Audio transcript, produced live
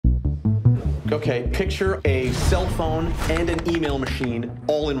Okay, picture a cell phone and an email machine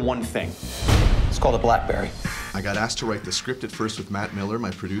all in one thing. It's called a Blackberry. I got asked to write the script at first with Matt Miller,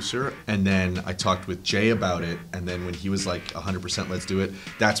 my producer, and then I talked with Jay about it, and then when he was like 100% let's do it,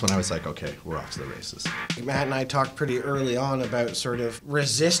 that's when I was like, okay, we're off to the races. Matt and I talked pretty early on about sort of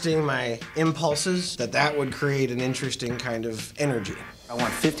resisting my impulses, that would create an interesting kind of energy. I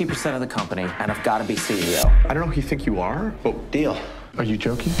want 50% of the company, and I've got to be CEO. I don't know who you think you are, but Deal. are you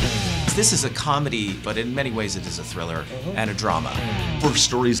joking? This is a comedy, but in many ways it is a thriller and a drama. For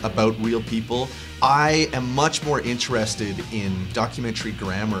stories about real people, I am much more interested in documentary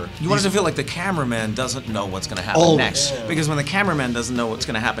grammar. You want it to feel like the cameraman doesn't know what's going to happen next. Because when the cameraman doesn't know what's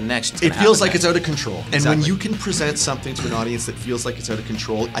going to happen next, it feels like it's out of control. And when Exactly. you can present something to an audience that feels like it's out of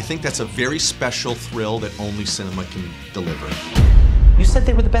control, I think that's a very special thrill that only cinema can deliver. You said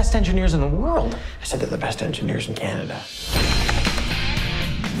they were the best engineers in the world. I said they're the best engineers in Canada.